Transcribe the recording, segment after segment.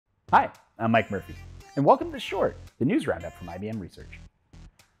Hi, I'm Mike Murphy, and welcome to Short, the news roundup from IBM Research.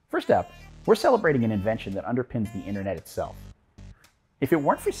 First up, we're celebrating an invention that underpins the internet itself. If it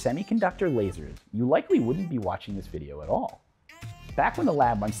weren't for semiconductor lasers, you likely wouldn't be watching this video at all. Back when the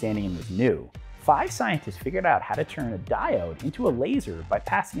lab I'm standing in was new, 5 scientists figured out how to turn a diode into a laser by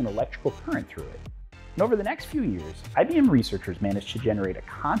passing an electrical current through it. And over the next few years, IBM researchers managed to generate a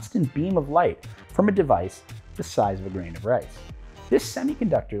constant beam of light from a device the size of a grain of rice. This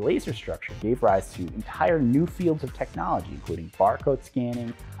semiconductor laser structure gave rise to entire new fields of technology, including barcode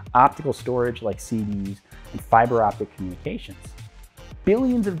scanning, optical storage like CDs, and fiber optic communications.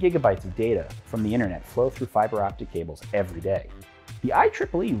 Billions of gigabytes of data from the internet flow through fiber optic cables every day. The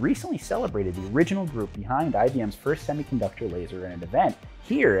IEEE recently celebrated the original group behind IBM's first semiconductor laser in an event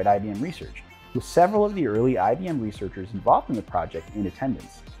here at IBM Research, with several of the early IBM researchers involved in the project in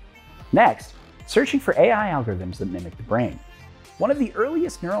attendance. Next, searching for AI algorithms that mimic the brain. One of the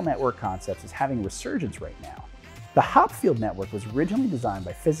earliest neural network concepts is having a resurgence right now. The Hopfield network was originally designed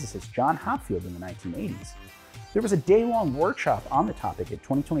by physicist John Hopfield in the 1980s. There was a day-long workshop on the topic at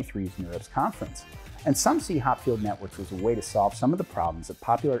 2023's NeurIPS conference, and some see Hopfield networks as a way to solve some of the problems that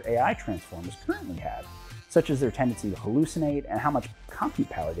popular AI transformers currently have, such as their tendency to hallucinate and how much compute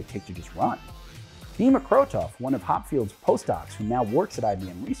power they take to just run. Dima Krotov, one of Hopfield's postdocs who now works at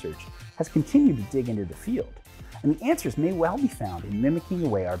IBM Research, has continued to dig into the field. And the answers may well be found in mimicking the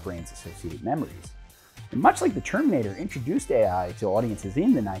way our brains associate memories. And much like the Terminator introduced AI to audiences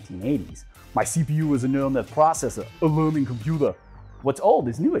in the 1980s, my CPU was a neural net processor, a learning computer. What's old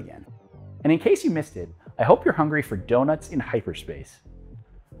is new again. And in case you missed it, I hope you're hungry for donuts in hyperspace.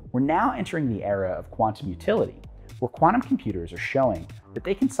 We're now entering the era of quantum utility, where quantum computers are showing that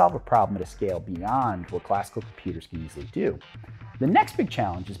they can solve a problem at a scale beyond what classical computers can easily do. The next big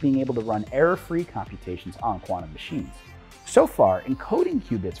challenge is being able to run error-free computations on quantum machines. So far, encoding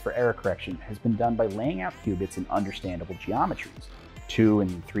qubits for error correction has been done by laying out qubits in understandable geometries, 2-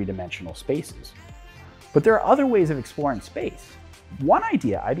 and 3-dimensional spaces. But there are other ways of exploring space. One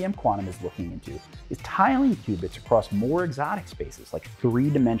idea IBM Quantum is looking into is tiling qubits across more exotic spaces like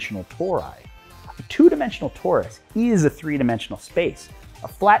 3-dimensional tori. A 2-dimensional torus is a 3-dimensional space, a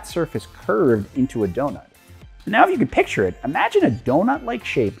flat surface curved into a donut. Now if you could picture it, imagine a donut-like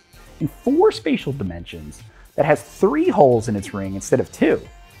shape in 4 spatial dimensions that has 3 holes in its ring instead of 2.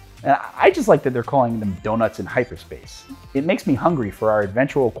 And I just like that they're calling them donuts in hyperspace. It makes me hungry for our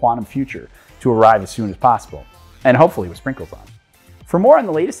eventual quantum future to arrive as soon as possible, and hopefully with sprinkles on. For more on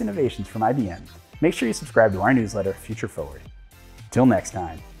the latest innovations from IBM, make sure you subscribe to our newsletter, Future Forward. Till next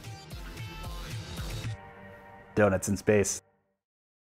time. Donuts in space.